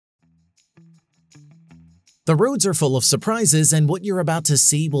The roads are full of surprises, and what you're about to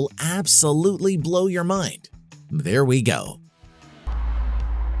see will absolutely blow your mind. There we go.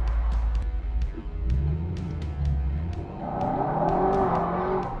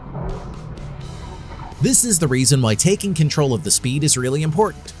 This is the reason why taking control of the speed is really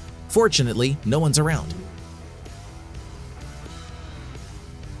important. Fortunately, no one's around.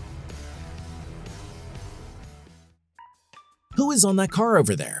 Who is on that car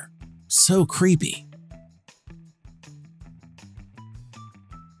over there? So creepy.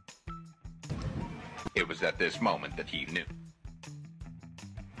 It was at this moment that he knew.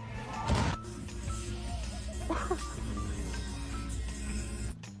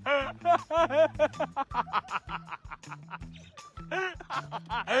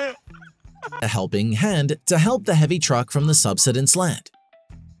 A helping hand to help the heavy truck from the subsidence slant.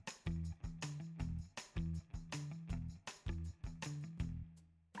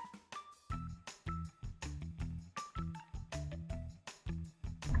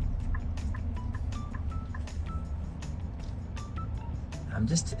 I'm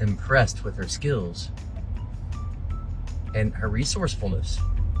just impressed with her skills and her resourcefulness.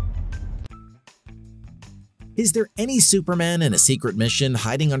 Is there any Superman in a secret mission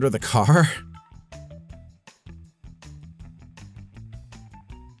hiding under the car?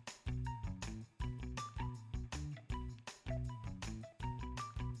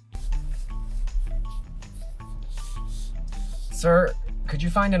 Sir, could you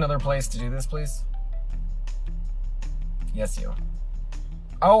find another place to do this, please? Yes, you.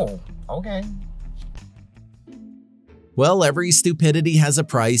 Oh, okay. Well, every stupidity has a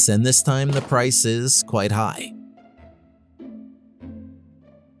price, and this time the price is quite high.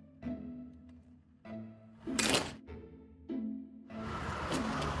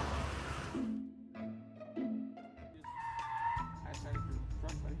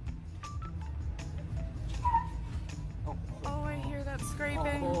 Oh, I hear that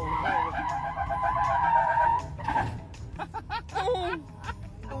scraping. Oh my God.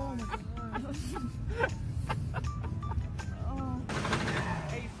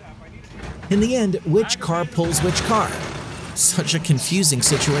 In the end, which car pulls which car? Such a confusing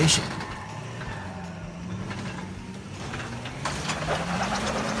situation.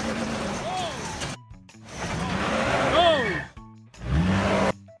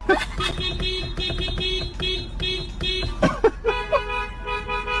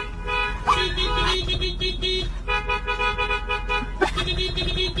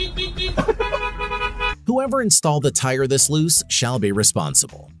 Whoever installed the tire this loose shall be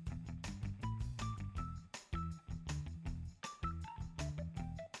responsible.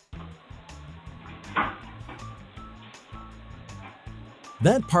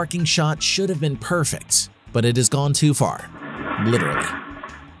 That parking shot should have been perfect, but it has gone too far, literally.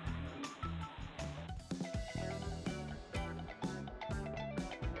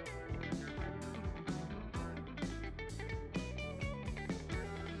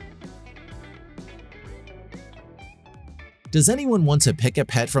 Does anyone want to pick a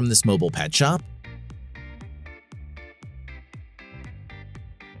pet from this mobile pet shop?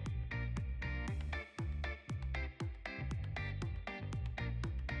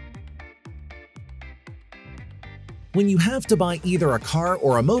 When you have to buy either a car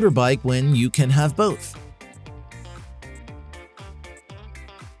or a motorbike when you can have both.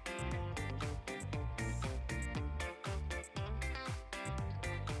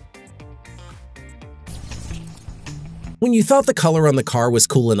 When you thought the color on the car was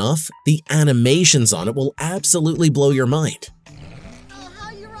cool enough, the animations on it will absolutely blow your mind. Oh, how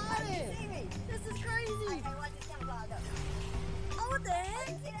you riding? This is crazy. Oh, what the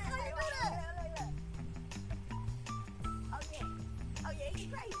heck? How you do that? Okay. Oh, yeah, it's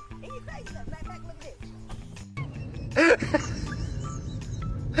crazy. It's crazy. Look, back, look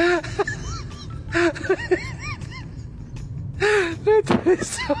at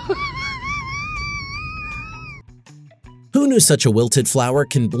this. Who knew such a wilted flower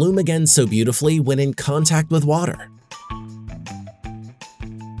can bloom again so beautifully when in contact with water?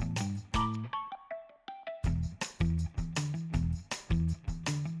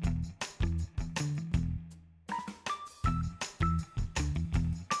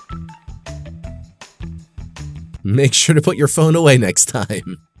 Make sure to put your phone away next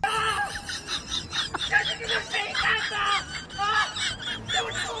time.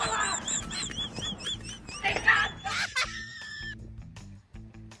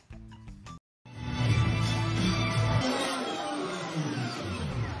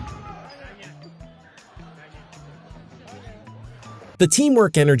 The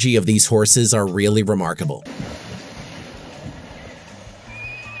teamwork energy of these horses are really remarkable.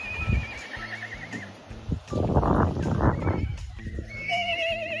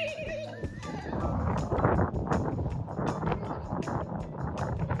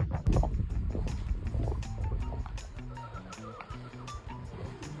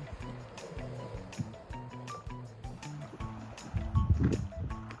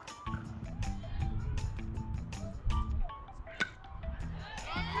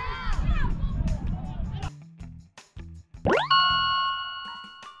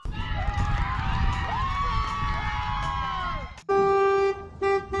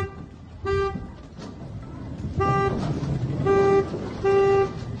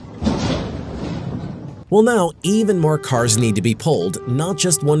 Well, now even more cars need to be pulled, not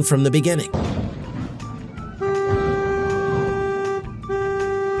just one from the beginning.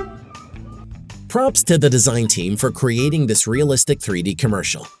 Props to the design team for creating this realistic 3D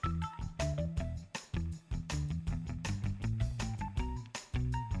commercial.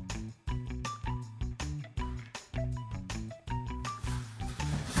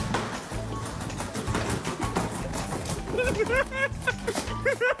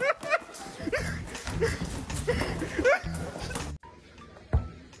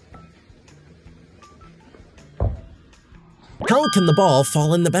 How can the ball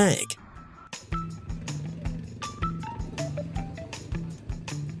fall in the bag?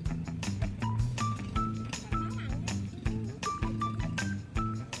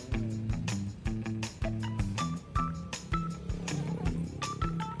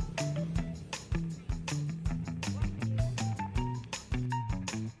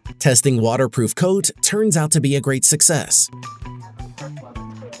 Testing waterproof coat turns out to be a great success.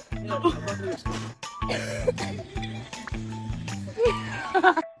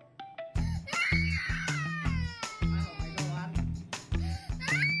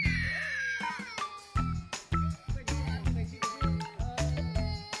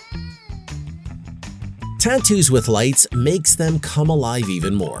 Tattoos with lights makes them come alive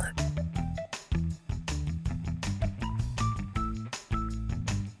even more.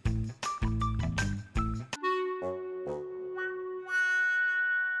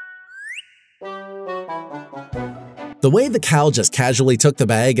 The way the cow just casually took the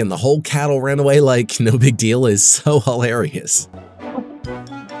bag and the whole cattle ran away like no big deal is so hilarious.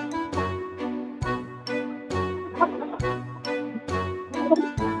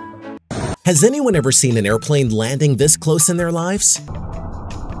 Has anyone ever seen an airplane landing this close in their lives?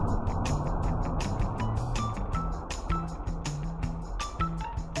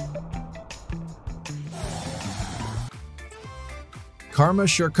 Karma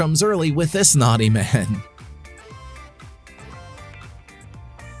sure comes early with this naughty man.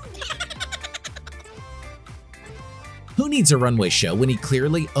 Who needs a runway show when he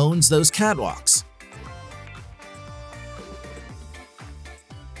clearly owns those catwalks?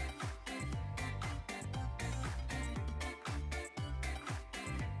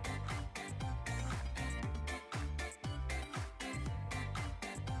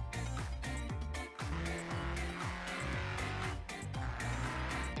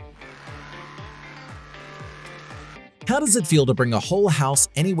 How does it feel to bring a whole house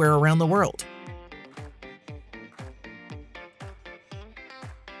anywhere around the world?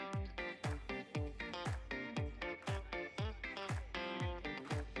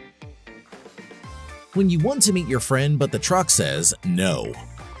 When you want to meet your friend but the truck says no.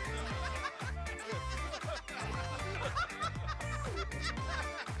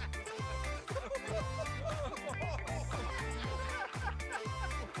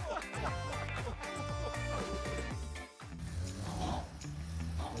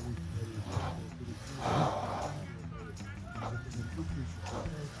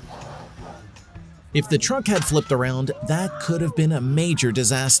 If the truck had flipped around, that could have been a major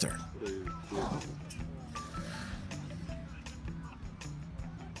disaster.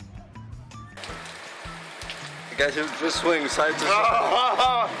 Guys, just swing side to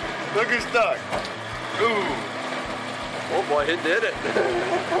side. Look who's stuck. Ooh. Oh boy, he did it.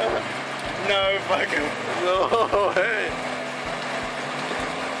 No fucking. No, hey.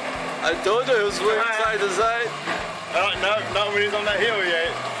 I told you he was swinging side to side. No, not when he's on that hill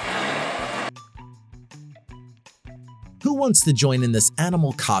yet. Who wants to join in this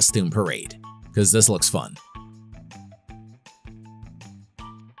animal costume parade? Because this looks fun.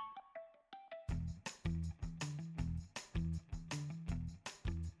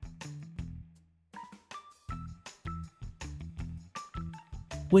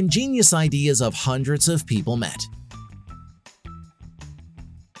 When genius ideas of hundreds of people met.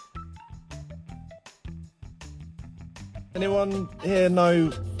 Anyone here know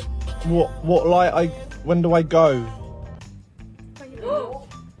what light when do I go?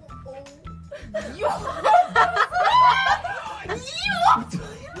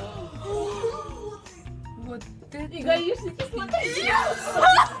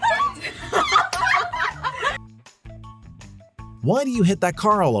 Why do you hit that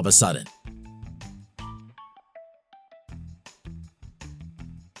car all of a sudden?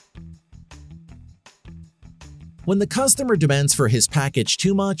 When the customer demands for his package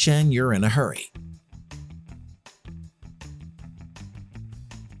too much and you're in a hurry.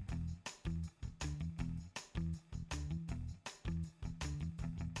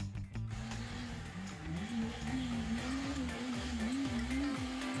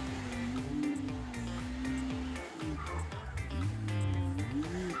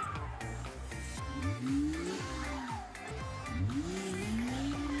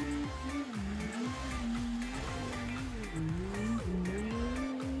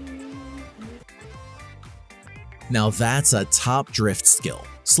 Now that's a top drift skill,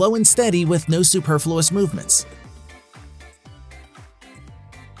 slow and steady with no superfluous movements.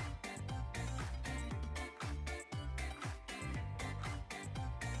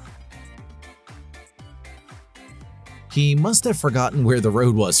 He must have forgotten where the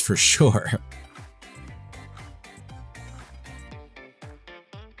road was for sure.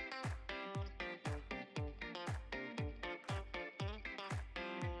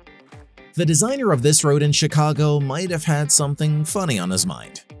 The designer of this road in Chicago might have had something funny on his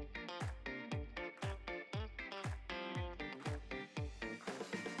mind.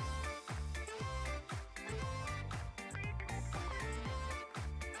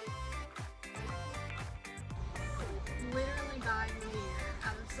 Literally died in here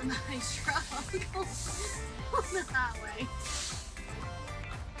out of somebody's truck on the highway.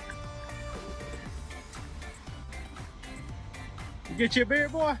 You get you a beer,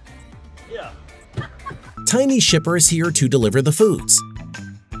 boy? Yeah. Tiny Shipper is here to deliver the foods.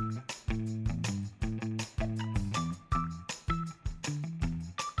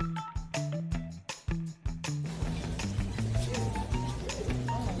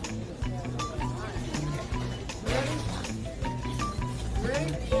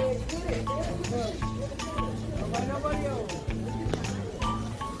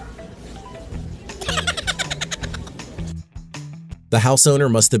 The house owner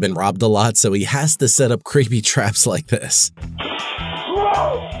must have been robbed a lot, so he has to set up creepy traps like this.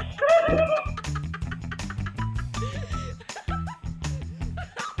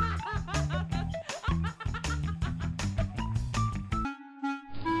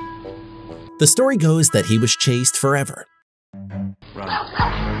 The story goes that he was chased forever.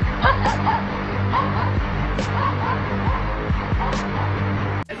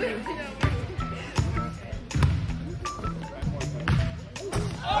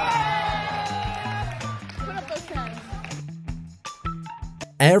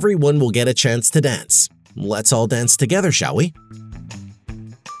 Everyone will get a chance to dance. Let's all dance together, shall we?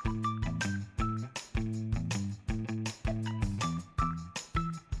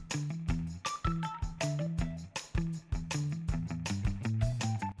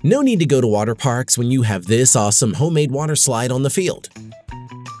 No need to go to water parks when you have this awesome homemade water slide on the field.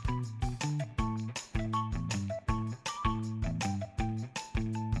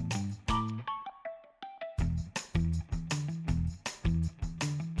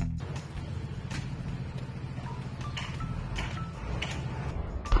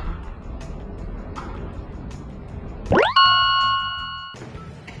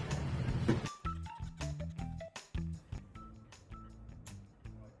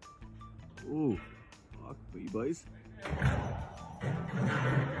 Ooh, fuck me, boys.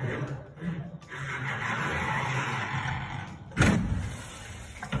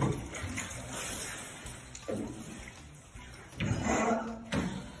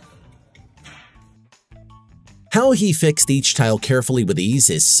 How he fixed each tile carefully with ease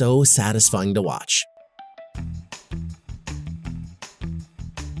is so satisfying to watch.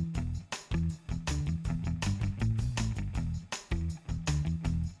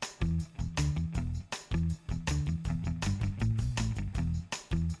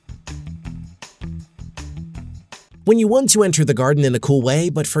 When you want to enter the garden in a cool way,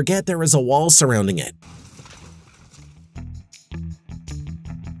 but forget there is a wall surrounding it.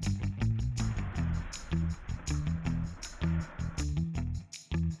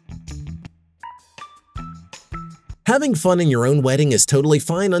 Having fun in your own wedding is totally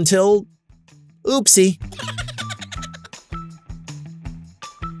fine until… oopsie.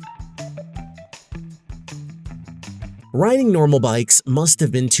 Riding normal bikes must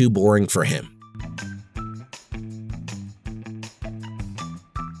have been too boring for him.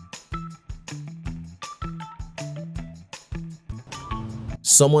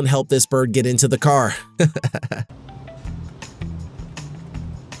 Someone help this bird get into the car.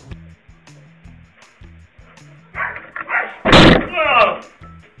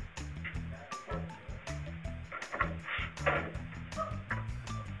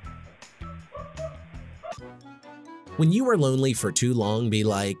 When you are lonely for too long, be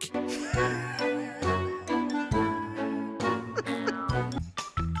like…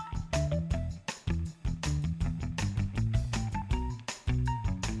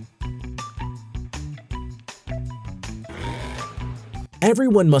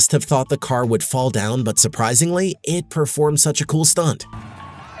 Everyone must have thought the car would fall down, but surprisingly, it performed such a cool stunt.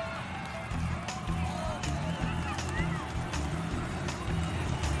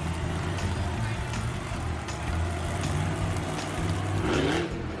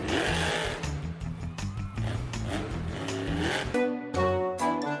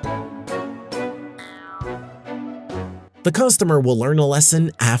 The customer will learn a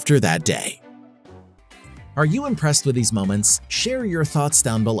lesson after that day. Are you impressed with these moments? Share your thoughts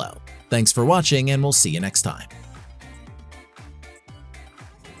down below. Thanks for watching, and we'll see you next time.